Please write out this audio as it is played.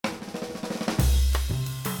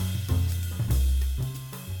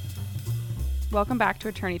Welcome back to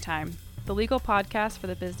Attorney Time, the legal podcast for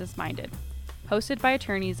the business-minded, hosted by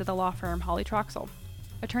attorneys at the law firm Hawley Troxell.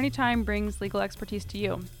 Attorney Time brings legal expertise to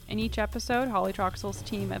you. In each episode, Hawley Troxell's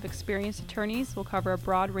team of experienced attorneys will cover a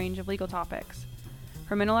broad range of legal topics,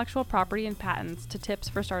 from intellectual property and patents to tips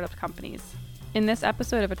for startup companies. In this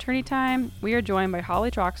episode of Attorney Time, we are joined by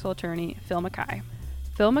Hawley Troxell attorney Phil McKay.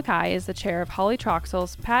 Phil McKay is the chair of Hawley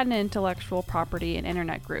Troxell's Patent and Intellectual Property and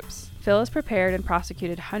Internet Groups. Phil has prepared and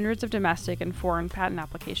prosecuted hundreds of domestic and foreign patent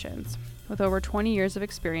applications. With over 20 years of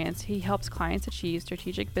experience, he helps clients achieve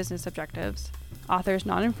strategic business objectives, authors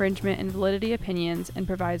non-infringement and validity opinions, and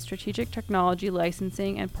provides strategic technology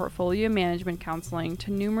licensing and portfolio management counseling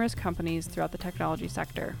to numerous companies throughout the technology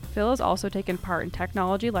sector. Phil has also taken part in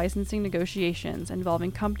technology licensing negotiations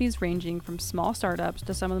involving companies ranging from small startups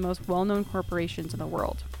to some of the most well-known corporations in the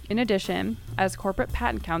world. In addition, as corporate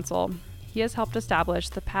patent counsel, he has helped establish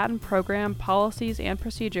the patent program, policies, and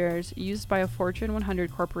procedures used by a Fortune 100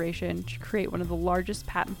 corporation to create one of the largest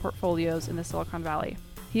patent portfolios in the Silicon Valley.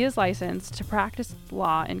 He is licensed to practice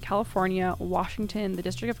law in California, Washington, the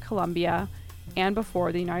District of Columbia, and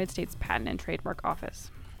before the United States Patent and Trademark Office.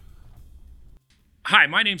 Hi,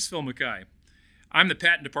 my name's Phil McKay. I'm the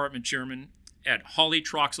Patent Department Chairman at Hawley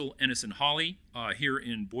Troxell Ennis & Hawley here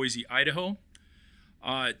in Boise, Idaho.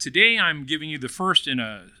 Today I'm giving you the first in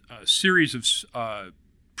a series of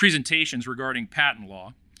presentations regarding patent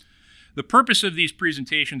law. The purpose of these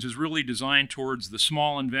presentations is really designed towards the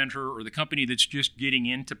small inventor or the company that's just getting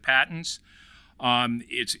into patents.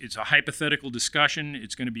 It's a hypothetical discussion.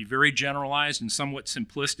 It's going to be very generalized and somewhat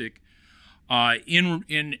simplistic.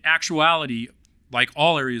 In actuality, like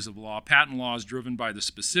all areas of law, patent law is driven by the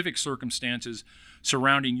specific circumstances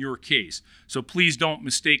surrounding your case. So please don't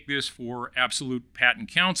mistake this for absolute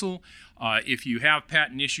patent counsel. If you have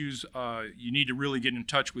patent issues, you need to really get in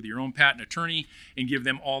touch with your own patent attorney and give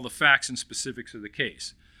them all the facts and specifics of the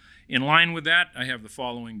case. In line with that, I have the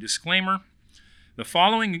following disclaimer. The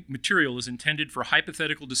following material is intended for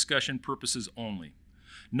hypothetical discussion purposes only.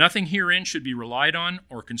 Nothing herein should be relied on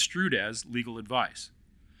or construed as legal advice.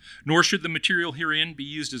 Nor should the material herein be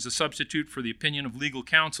used as a substitute for the opinion of legal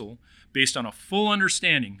counsel based on a full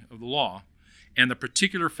understanding of the law and the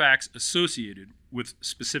particular facts associated with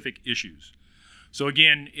specific issues. So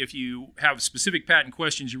again, if you have specific patent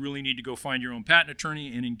questions, you really need to go find your own patent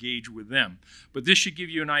attorney and engage with them. But this should give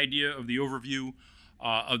you an idea of the overview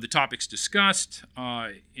of the topics discussed.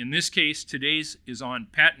 In this case, today's is on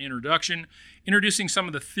patent introduction, introducing some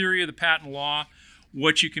of the theory of the patent law,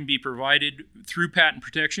 what you can be provided through patent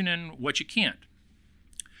protection and what you can't.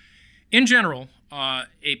 In general,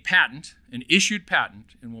 a patent, an issued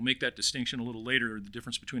patent, and we'll make that distinction a little later, the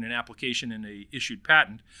difference between an application and an issued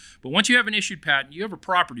patent. But once you have an issued patent, you have a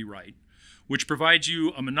property right, which provides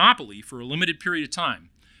you a monopoly for a limited period of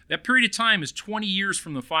time. That period of time is 20 years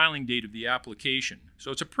from the filing date of the application.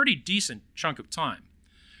 So it's a pretty decent chunk of time.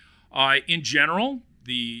 In general,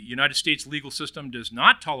 the United States legal system does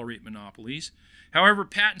not tolerate monopolies. However,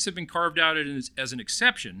 patents have been carved out as an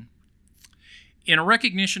exception in a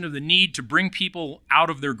recognition of the need to bring people out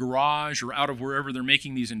of their garage or out of wherever they're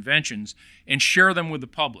making these inventions and share them with the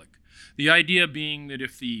public. The idea being that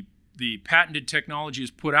if the patented technology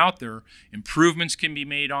is put out there, improvements can be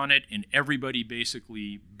made on it, and everybody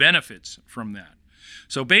basically benefits from that.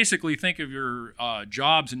 So basically, think of your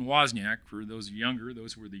Jobs and Wozniak, for those younger,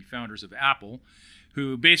 those were the founders of Apple,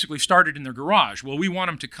 who basically started in their garage. Well, we want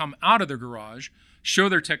them to come out of their garage, show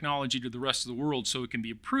their technology to the rest of the world so it can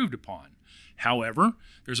be improved upon. However,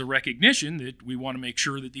 there's a recognition that we want to make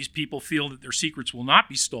sure that these people feel that their secrets will not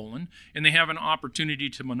be stolen and they have an opportunity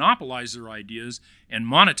to monopolize their ideas and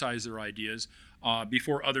monetize their ideas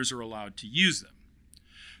before others are allowed to use them.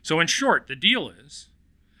 So in short, the deal is,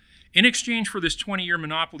 in exchange for this 20-year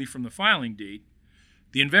monopoly from the filing date,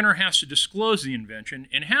 the inventor has to disclose the invention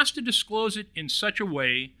and has to disclose it in such a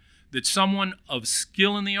way that someone of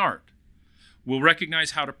skill in the art will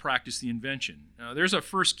recognize how to practice the invention. Now, there's a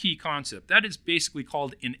first key concept. That is basically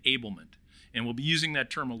called enablement, and we'll be using that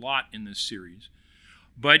term a lot in this series.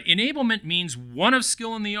 But enablement means one of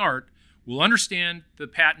skill in the art will understand the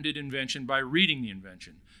patented invention by reading the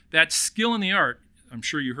invention. That skill in the art, I'm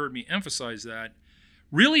sure you heard me emphasize that,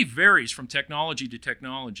 really varies from technology to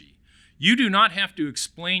technology. You do not have to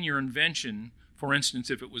explain your invention, for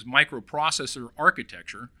instance, if it was microprocessor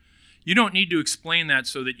architecture. You don't need to explain that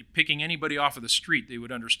so that you're picking anybody off of the street, they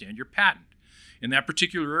would understand your patent. In that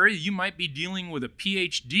particular area, you might be dealing with a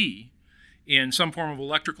PhD in some form of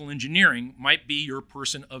electrical engineering, might be your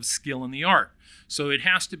person of skill in the art. So it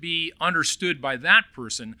has to be understood by that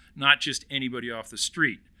person, not just anybody off the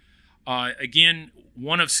street. Again,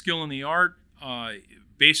 one of skill in the art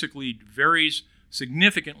basically varies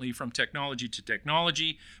significantly from technology to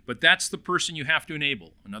technology, but that's the person you have to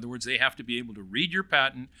enable. In other words, they have to be able to read your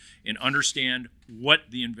patent and understand what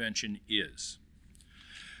the invention is.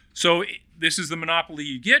 So this is the monopoly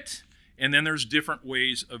you get, and then there's different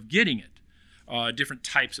ways of getting it, different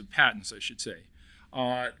types of patents, I should say.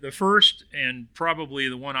 The first, and probably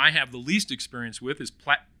the one I have the least experience with, is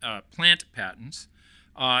plant patents.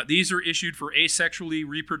 These are issued for asexually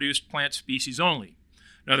reproduced plant species only.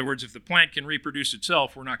 In other words, if the plant can reproduce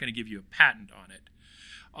itself, we're not going to give you a patent on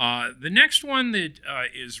it. The next one that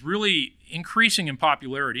is really increasing in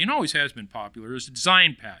popularity, and always has been popular, is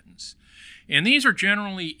design patents. And these are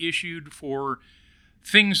generally issued for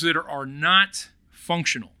things that are not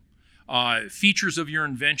functional. Features of your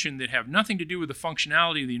invention that have nothing to do with the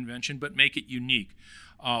functionality of the invention, but make it unique.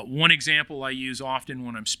 One example I use often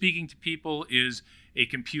when I'm speaking to people is a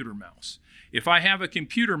computer mouse. If I have a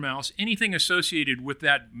computer mouse, anything associated with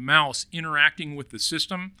that mouse interacting with the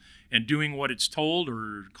system and doing what it's told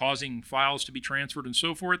or causing files to be transferred and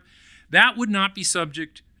so forth, that would not be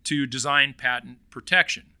subject to design patent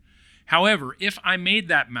protection. However, if I made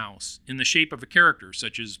that mouse in the shape of a character,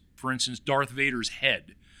 such as, for instance, Darth Vader's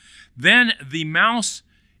head, then the mouse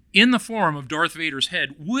in the form of Darth Vader's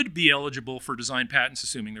head would be eligible for design patents,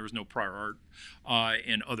 assuming there was no prior art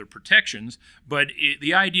and other protections. But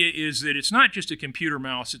the idea is that it's not just a computer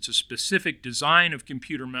mouse, it's a specific design of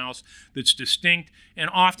computer mouse that's distinct and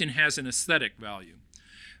often has an aesthetic value.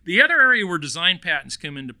 The other area where design patents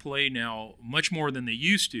come into play now, much more than they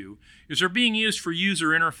used to, is they're being used for user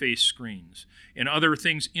interface screens and other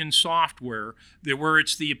things in software where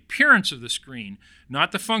it's the appearance of the screen,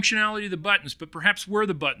 not the functionality of the buttons, but perhaps where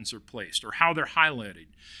the buttons are placed or how they're highlighted.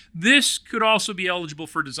 This could also be eligible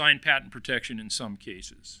for design patent protection in some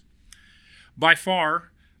cases. By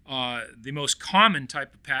far, the most common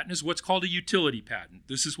type of patent is what's called a utility patent.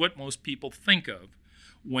 This is what most people think of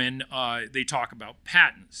when they talk about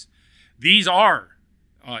patents. These are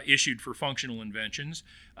issued for functional inventions.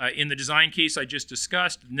 In the design case I just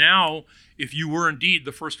discussed, now, if you were indeed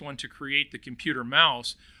the first one to create the computer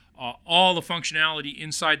mouse, all the functionality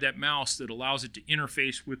inside that mouse that allows it to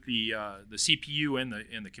interface with the CPU and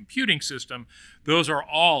the computing system, those are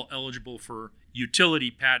all eligible for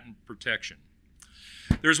utility patent protection.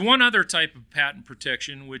 There's one other type of patent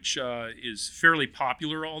protection which is fairly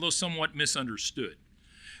popular, although somewhat misunderstood.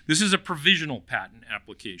 This is a provisional patent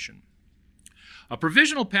application. A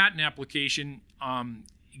provisional patent application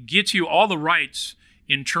gets you all the rights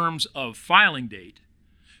in terms of filing date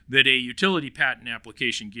that a utility patent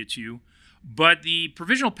application gets you, but the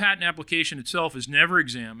provisional patent application itself is never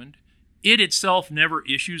examined. It itself never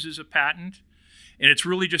issues as a patent, and it's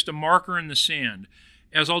really just a marker in the sand.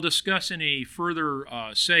 As I'll discuss in a further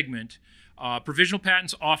segment, provisional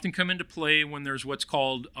patents often come into play when there's what's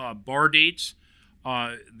called bar dates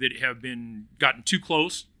that have been gotten too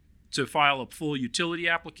close to file a full utility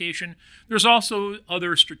application. There's also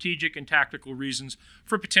other strategic and tactical reasons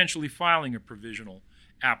for potentially filing a provisional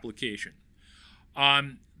application.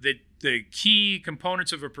 The key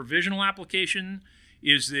components of a provisional application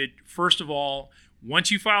is that, first of all,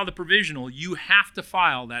 once you file the provisional, you have to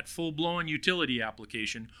file that full-blown utility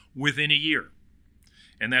application within a year.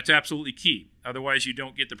 And that's absolutely key. Otherwise, you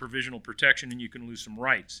don't get the provisional protection and you can lose some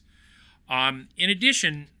rights. In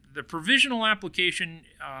addition, the provisional application,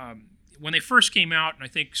 when they first came out, and I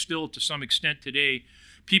think still to some extent today,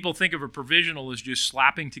 people think of a provisional as just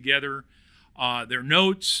slapping together their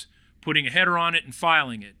notes, putting a header on it, and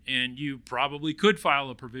filing it. And you probably could file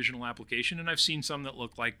a provisional application, and I've seen some that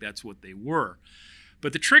look like that's what they were.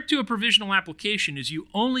 But the trick to a provisional application is you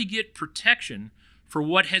only get protection for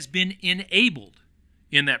what has been enabled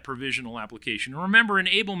in that provisional application. And remember,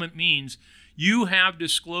 enablement means you have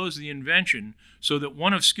disclosed the invention so that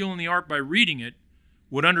one of skill in the art by reading it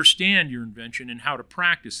would understand your invention and how to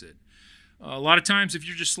practice it. A lot of times, if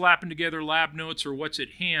you're just slapping together lab notes or what's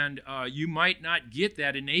at hand, you might not get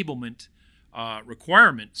that enablement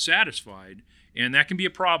requirement satisfied, and that can be a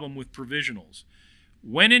problem with provisionals.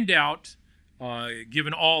 When in doubt,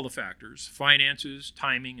 given all the factors, finances,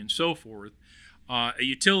 timing, and so forth, a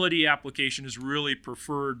utility application is really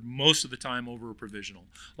preferred most of the time over a provisional.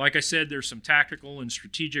 Like I said, there's some tactical and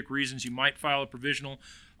strategic reasons you might file a provisional.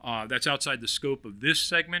 That's outside the scope of this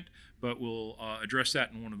segment, but we'll address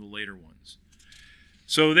that in one of the later ones.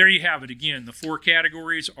 So there you have it. Again, the four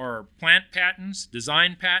categories are plant patents,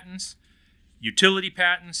 design patents, utility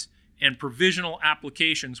patents, and provisional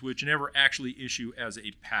applications which never actually issue as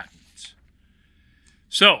a patent.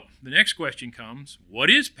 So the next question comes, what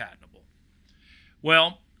is patentable?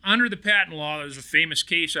 Well, under the patent law, there's a famous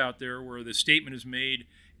case out there where the statement is made,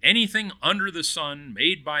 anything under the sun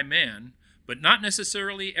made by man, but not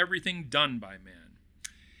necessarily everything done by man.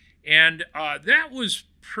 And that was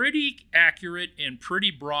pretty accurate and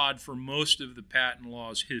pretty broad for most of the patent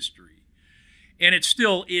law's history. And it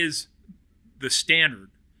still is the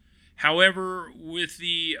standard. However, with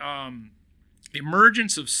the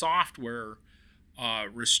emergence of software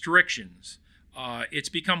restrictions, it's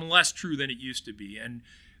become less true than it used to be. And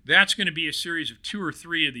that's going to be a series of 2 or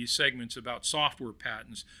 3 of these segments about software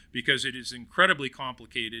patents, because it is incredibly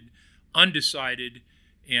complicated, undecided,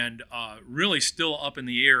 and really still up in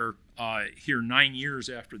the air here 9 years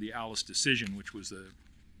after the Alice decision, which was the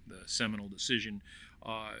seminal decision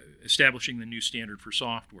establishing the new standard for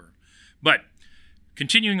software. But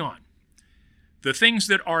continuing on, the things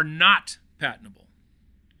that are not patentable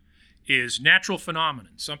is natural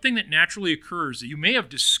phenomenon, something that naturally occurs that you may have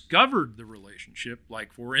discovered the relationship,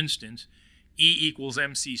 like for instance, E equals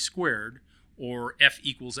mc squared or F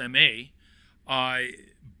equals ma,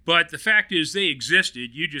 but the fact is they existed,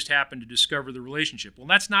 you just happened to discover the relationship. Well,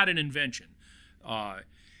 that's not an invention.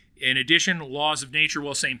 In addition, laws of nature,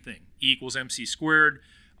 well, same thing. E equals mc squared,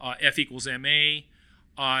 F equals ma,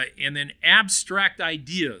 and then abstract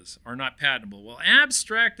ideas are not patentable. Well,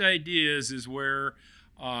 abstract ideas is where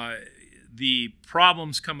the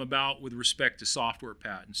problems come about with respect to software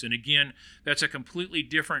patents. And again, that's a completely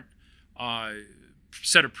different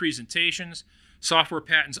set of presentations. Software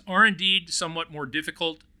patents are indeed somewhat more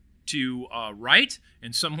difficult to write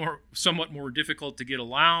and somewhat more difficult to get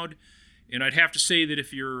allowed. And I'd have to say that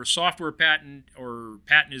if your software patent or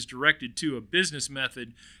patent is directed to a business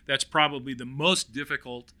method, that's probably the most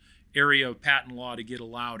difficult area of patent law to get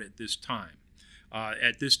allowed at this time.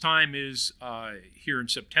 At this time is here in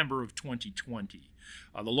September of 2020.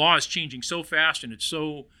 The law is changing so fast and it's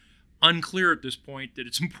so unclear at this point that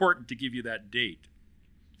it's important to give you that date.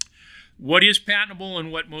 What is patentable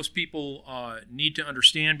and what most people need to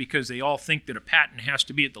understand, because they all think that a patent has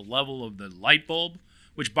to be at the level of the light bulb,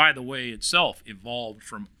 which, by the way, itself evolved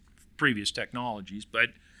from previous technologies, but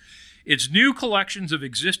its new collections of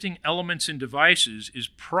existing elements and devices is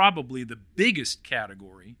probably the biggest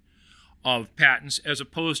category of patents, as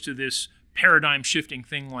opposed to this paradigm-shifting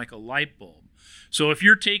thing like a light bulb. So if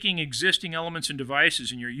you're taking existing elements and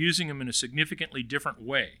devices and you're using them in a significantly different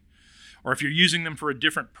way, or if you're using them for a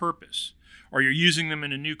different purpose, or you're using them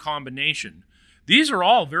in a new combination, these are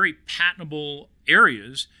all very patentable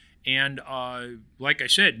areas. And like I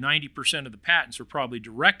said, 90% of the patents are probably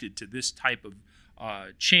directed to this type of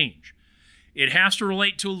change. It has to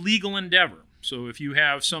relate to a legal endeavor. So if you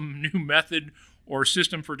have some new method or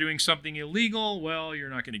system for doing something illegal, well, you're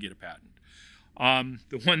not going to get a patent.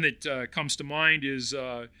 The one that comes to mind is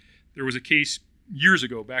there was a case years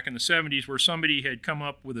ago, back in the 70s, where somebody had come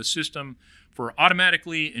up with a system for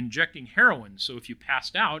automatically injecting heroin. So if you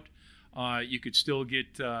passed out, you could still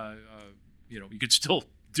get, you could still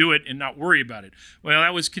do it and not worry about it. Well,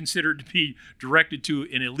 that was considered to be directed to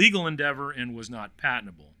an illegal endeavor and was not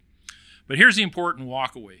patentable. But here's the important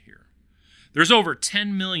walkaway here. There's over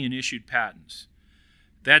 10 million issued patents.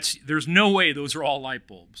 There's no way those are all light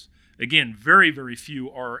bulbs. Again, very, very few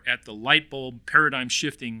are at the light bulb paradigm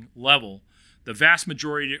shifting level. The vast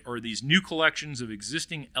majority are these new collections of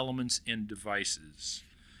existing elements and devices.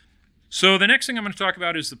 So the next thing I'm going to talk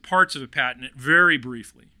about is the parts of a patent, very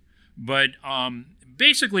briefly. But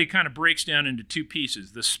basically it kind of breaks down into 2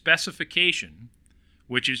 pieces. The specification,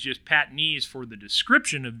 which is just patentees for the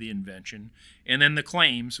description of the invention, and then the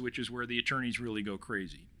claims, which is where the attorneys really go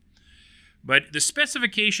crazy. But the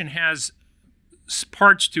specification has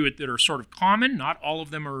parts to it that are sort of common. Not all of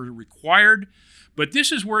them are required, but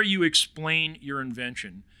this is where you explain your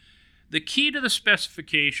invention. The key to the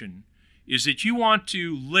specification is that you want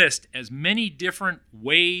to list as many different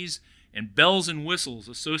ways and bells and whistles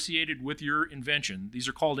associated with your invention. These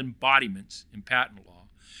are called embodiments in patent law.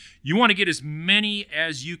 You want to get as many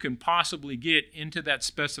as you can possibly get into that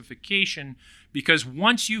specification, because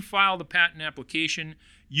once you file the patent application,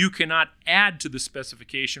 you cannot add to the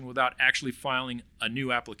specification without actually filing a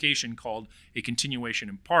new application called a continuation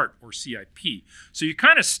in part, or CIP. So you're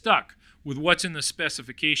kind of stuck with what's in the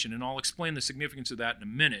specification, and I'll explain the significance of that in a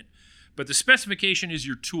minute. But the specification is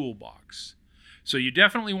your toolbox. So you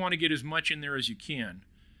definitely want to get as much in there as you can.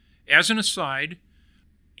 As an aside,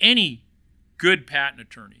 any good patent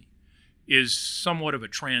attorney is somewhat of a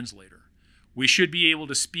translator. We should be able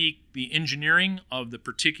to speak the engineering of the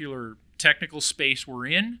particular technical space we're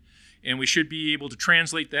in, and we should be able to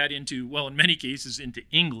translate that into, well, in many cases, into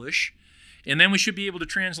English, and then we should be able to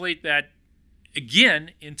translate that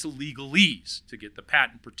again into legalese to get the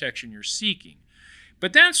patent protection you're seeking.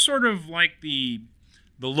 But that's sort of like the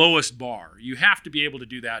the lowest bar. You have to be able to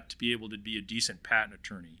do that to be able to be a decent patent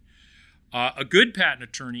attorney. A good patent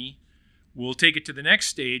attorney will take it to the next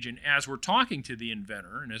stage, and as we're talking to the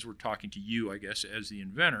inventor, and as we're talking to you, I guess, as the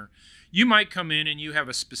inventor, you might come in and you have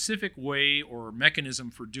a specific way or mechanism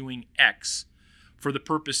for doing X for the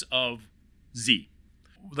purpose of Z.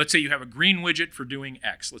 Let's say you have a green widget for doing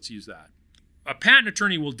X. Let's use that. A patent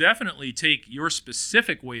attorney will definitely take your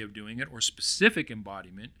specific way of doing it or specific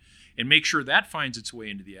embodiment and make sure that finds its way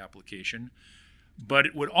into the application. But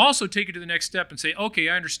it would also take it to the next step and say, okay,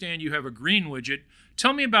 I understand you have a green widget.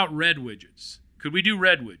 Tell me about red widgets. Could we do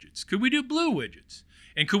red widgets? Could we do blue widgets?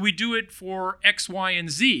 And could we do it for X, Y,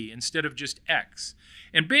 and Z instead of just X?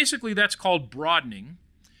 And basically that's called broadening.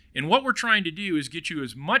 And what we're trying to do is get you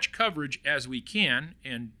as much coverage as we can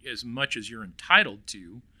and as much as you're entitled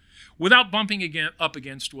to without bumping up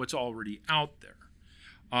against what's already out there.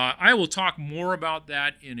 I will talk more about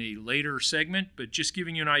that in a later segment, but just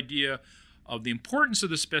giving you an idea of the importance of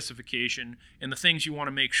the specification and the things you want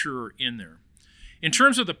to make sure are in there. In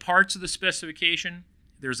terms of the parts of the specification,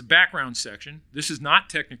 there's a background section. This is not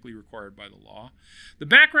technically required by the law. The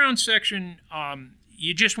background section,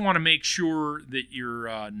 you just want to make sure that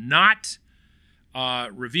you're not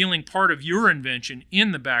revealing part of your invention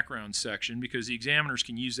in the background section, because the examiners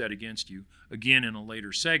can use that against you, again, in a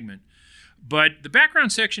later segment. But the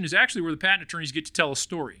background section is actually where the patent attorneys get to tell a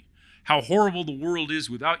story, how horrible the world is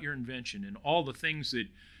without your invention and all the things that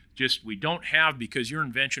just we don't have because your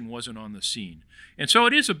invention wasn't on the scene. And so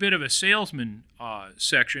it is a bit of a salesman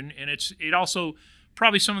section, and it also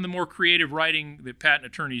probably some of the more creative writing that patent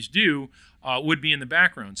attorneys do would be in the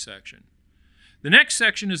background section. The next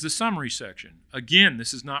section is the summary section. Again,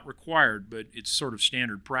 this is not required, but it's sort of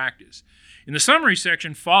standard practice. In the summary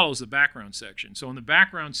section follows the background section. So in the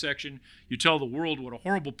background section, you tell the world what a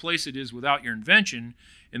horrible place it is without your invention,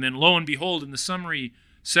 and then lo and behold, in the summary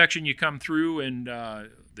section, you come through and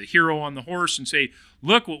the hero on the horse and say,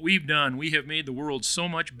 look what we've done. We have made the world so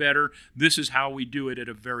much better. This is how we do it at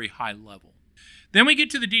a very high level. Then we get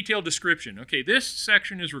to the detailed description. Okay, this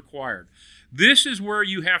section is required. This is where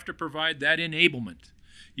you have to provide that enablement.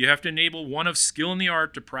 You have to enable one of skill in the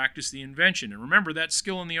art to practice the invention. And remember, that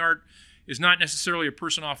skill in the art is not necessarily a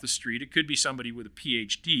person off the street. It could be somebody with a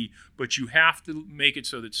PhD, but you have to make it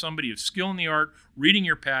so that somebody of skill in the art reading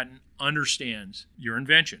your patent understands your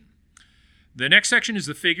invention. The next section is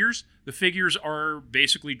the figures. The figures are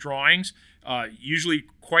basically drawings, usually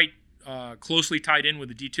quite closely tied in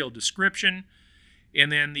with a detailed description. And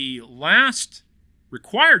then the last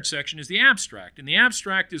required section is the abstract. And the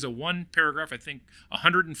abstract is a one paragraph, I think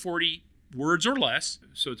 140 words or less.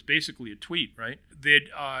 So it's basically a tweet, right?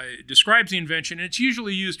 That describes the invention. And it's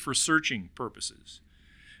usually used for searching purposes.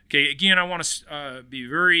 Okay, again, I want to be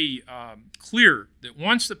very clear that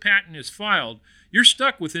once the patent is filed, you're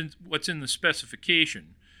stuck with what's in the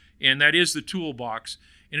specification. And that is the toolbox.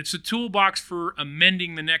 And it's the toolbox for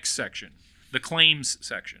amending the next section, the claims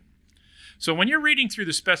section. So when you're reading through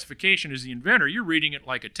the specification as the inventor, you're reading it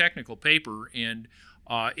like a technical paper, and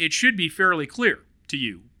it should be fairly clear to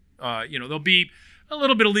you. There'll be a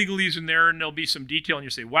little bit of legalese in there, and there'll be some detail, and you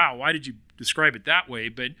say, wow, why did you describe it that way?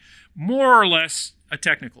 But more or less a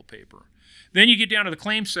technical paper. Then you get down to the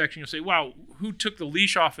claims section, you'll say, wow, who took the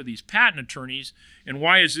leash off of these patent attorneys, and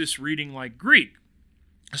why is this reading like Greek?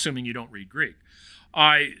 Assuming you don't read Greek.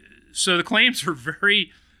 So the claims are very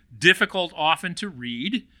difficult often to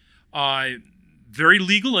read. Very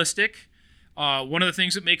legalistic. One of the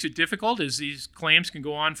things that makes it difficult is these claims can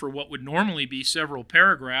go on for what would normally be several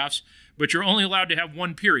paragraphs, but you're only allowed to have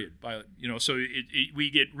one period. So we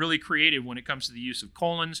get really creative when it comes to the use of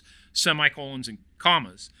colons, semicolons, and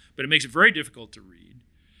commas, but it makes it very difficult to read.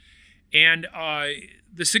 And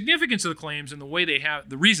the significance of the claims and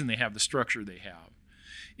the reason they have the structure they have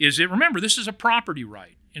is that, remember, this is a property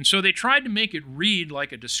right. And so they tried to make it read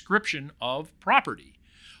like a description of property.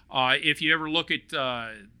 If you ever look at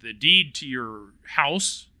the deed to your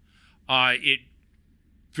house, it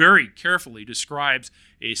very carefully describes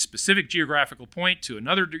a specific geographical point to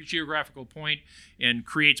another geographical point and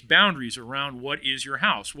creates boundaries around what is your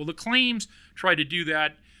house. Well, the claims try to do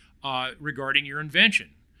that regarding your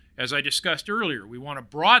invention. As I discussed earlier, we want to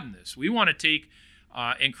broaden this. We want to take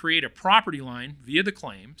and create a property line via the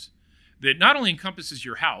claims that not only encompasses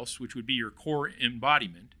your house, which would be your core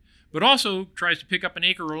embodiment, but also tries to pick up an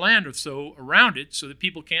acre of land or so around it so that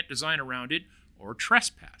people can't design around it or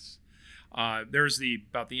trespass. There's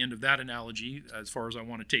about the end of that analogy as far as I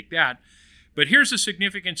want to take that. But here's the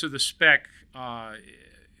significance of the spec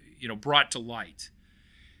brought to light.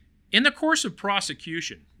 In the course of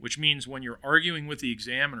prosecution, which means when you're arguing with the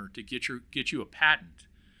examiner to get you a patent,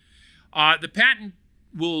 the patent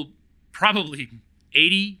will probably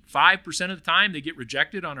 85% of the time they get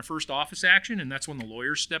rejected on a first office action, and that's when the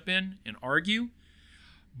lawyers step in and argue.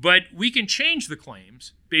 But we can change the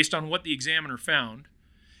claims based on what the examiner found,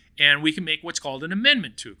 and we can make what's called an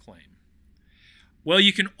amendment to a claim. Well,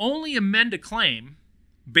 you can only amend a claim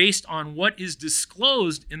based on what is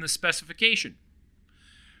disclosed in the specification.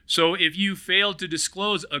 So if you failed to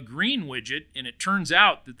disclose a green widget, and it turns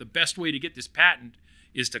out that the best way to get this patent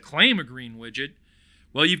is to claim a green widget,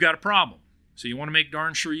 well, you've got a problem. So you want to make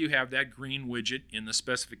darn sure you have that green widget in the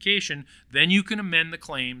specification. Then you can amend the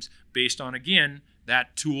claims based on, again,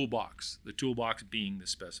 that toolbox, the toolbox being the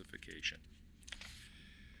specification.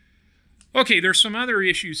 Okay, there's some other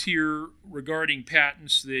issues here regarding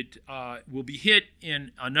patents that will be hit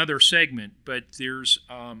in another segment, but there's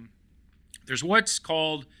what's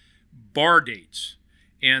called bar dates,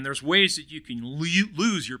 and there's ways that you can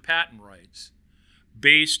lose your patent rights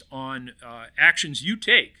based on actions you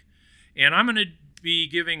take. And I'm going to be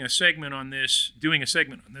doing a segment on this,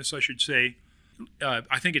 I should say.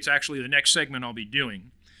 I think it's actually the next segment I'll be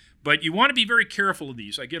doing. But you want to be very careful of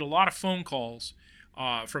these. I get a lot of phone calls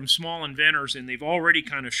from small inventors, and they've already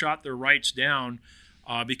kind of shot their rights down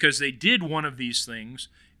because they did one of these things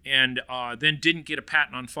and then didn't get a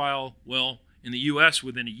patent on file, well, in the U.S.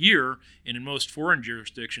 within a year, and in most foreign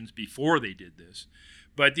jurisdictions before they did this.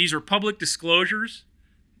 But these are public disclosures.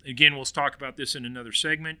 Again, we'll talk about this in another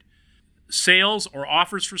segment. Sales or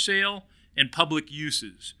offers for sale, and public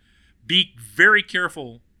uses. Be very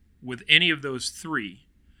careful with any of those three,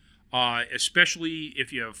 especially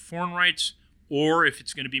if you have foreign rights or if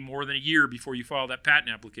it's going to be more than a year before you file that patent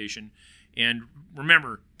application. And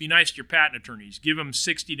remember, be nice to your patent attorneys. Give them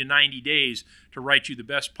 60 to 90 days to write you the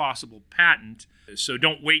best possible patent. So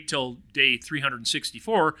don't wait till day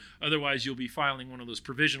 364. Otherwise, you'll be filing one of those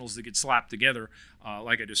provisionals that get slapped together,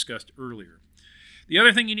 like I discussed earlier. The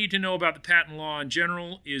other thing you need to know about the patent law in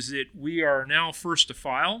general is that we are now first to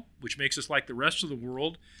file, which makes us like the rest of the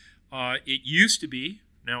world. It used to be,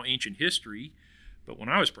 now ancient history, but when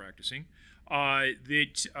I was practicing,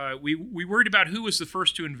 that we worried about who was the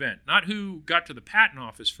first to invent, not who got to the patent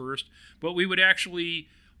office first, but we would actually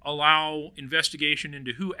allow investigation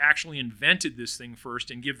into who actually invented this thing first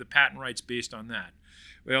and give the patent rights based on that.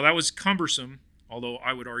 Well, that was cumbersome, although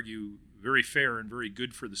I would argue very fair and very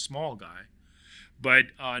good for the small guy. But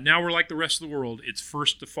now we're like the rest of the world. It's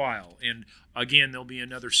first to file. And again, there'll be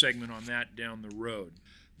another segment on that down the road.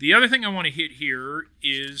 The other thing I want to hit here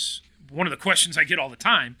is one of the questions I get all the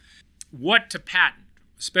time. What to patent,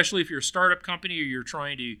 especially if you're a startup company or you're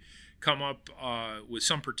trying to come up with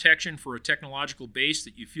some protection for a technological base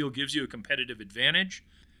that you feel gives you a competitive advantage.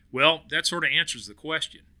 Well, that sort of answers the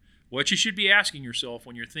question. What you should be asking yourself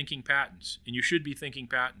when you're thinking patents, and you should be thinking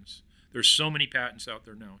patents. There's so many patents out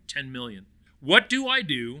there now, 10 million. What do I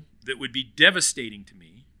do that would be devastating to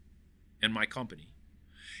me and my company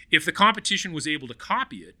if the competition was able to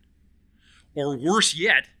copy it, or worse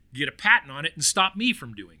yet, get a patent on it and stop me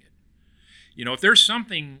from doing it? You know, if there's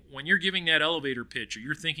something, when you're giving that elevator pitch, or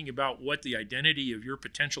you're thinking about what the identity of your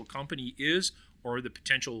potential company is, or the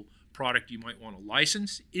potential product you might want to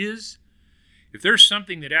license is, if there's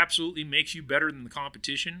something that absolutely makes you better than the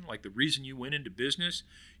competition, like the reason you went into business,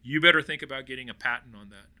 you better think about getting a patent on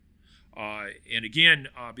that. And again,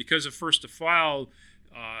 because of first to file,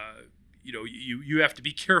 you have to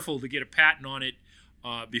be careful to get a patent on it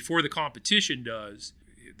before the competition does.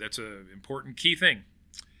 That's an important key thing.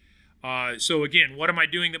 So again, what am I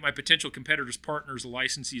doing that my potential competitors, partners,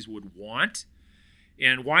 licensees would want?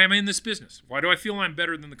 And why am I in this business? Why do I feel I'm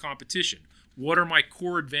better than the competition? What are my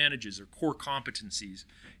core advantages or core competencies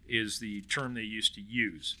is the term they used to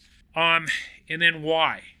use. And then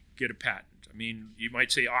why get a patent? I mean, you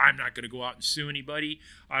might say, I'm not going to go out and sue anybody.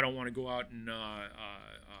 I don't want to go out and,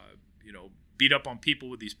 beat up on people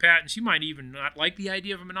with these patents. You might even not like the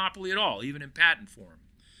idea of a monopoly at all, even in patent form.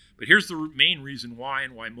 But here's the main reason why,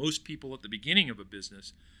 and why most people at the beginning of a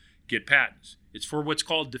business get patents. It's for what's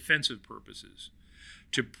called defensive purposes.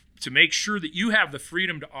 To make sure that you have the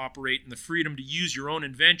freedom to operate and the freedom to use your own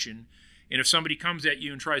invention. And if somebody comes at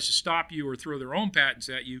you and tries to stop you or throw their own patents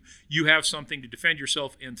at you, you have something to defend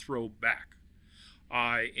yourself and throw back.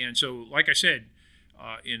 And so, like I said,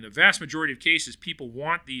 in the vast majority of cases, people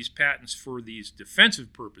want these patents for these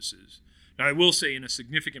defensive purposes. Now, I will say in a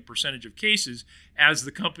significant percentage of cases, as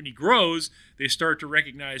the company grows, they start to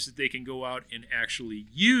recognize that they can go out and actually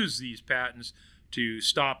use these patents to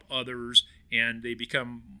stop others, and they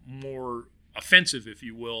become more offensive, if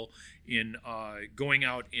you will, in going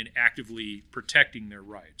out and actively protecting their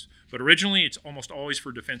rights. But originally, it's almost always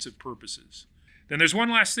for defensive purposes. Then there's one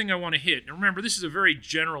last thing I want to hit. And remember, this is a very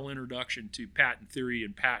general introduction to patent theory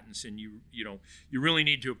and patents, and you really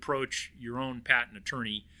need to approach your own patent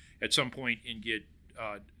attorney at some point and get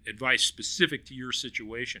advice specific to your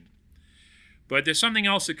situation. But there's something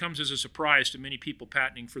else that comes as a surprise to many people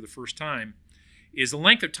patenting for the first time, is the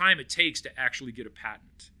length of time it takes to actually get a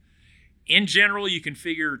patent. In general, you can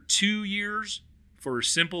figure 2 years for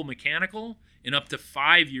simple mechanical and up to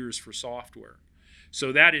 5 years for software.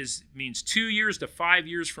 So that means 2 years to 5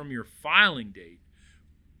 years from your filing date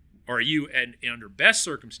are you, and under best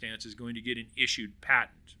circumstances, going to get an issued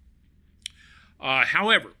patent.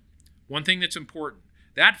 However, one thing that's important,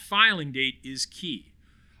 that filing date is key.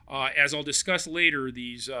 As I'll discuss later,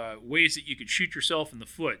 these ways that you could shoot yourself in the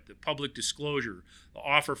foot, the public disclosure, the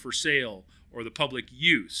offer for sale, or the public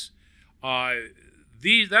use,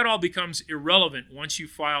 that all becomes irrelevant once you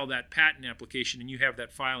file that patent application and you have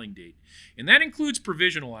that filing date. And that includes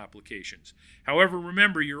provisional applications. However,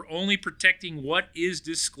 remember, you're only protecting what is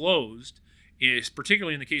disclosed,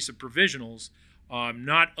 particularly in the case of provisionals,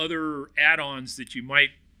 not other add-ons that you might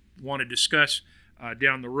want to discuss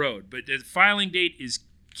down the road. But the filing date is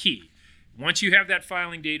key. Once you have that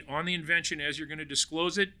filing date on the invention as you're going to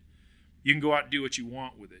disclose it, you can go out and do what you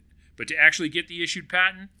want with it. But to actually get the issued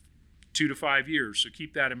patent, 2 to 5 years, so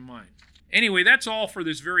keep that in mind. Anyway, that's all for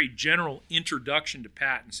this very general introduction to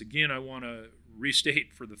patents. Again, I want to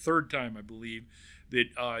restate for the third time, I believe,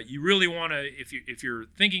 that you really want to, if you're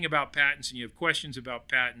thinking about patents and you have questions about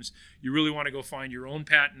patents, you really want to go find your own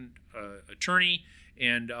patent attorney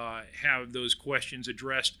and have those questions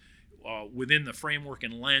addressed within the framework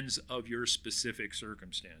and lens of your specific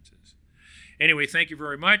circumstances. Anyway, thank you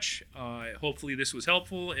very much. Hopefully this was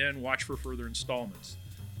helpful, and watch for further installments.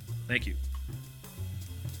 Thank you.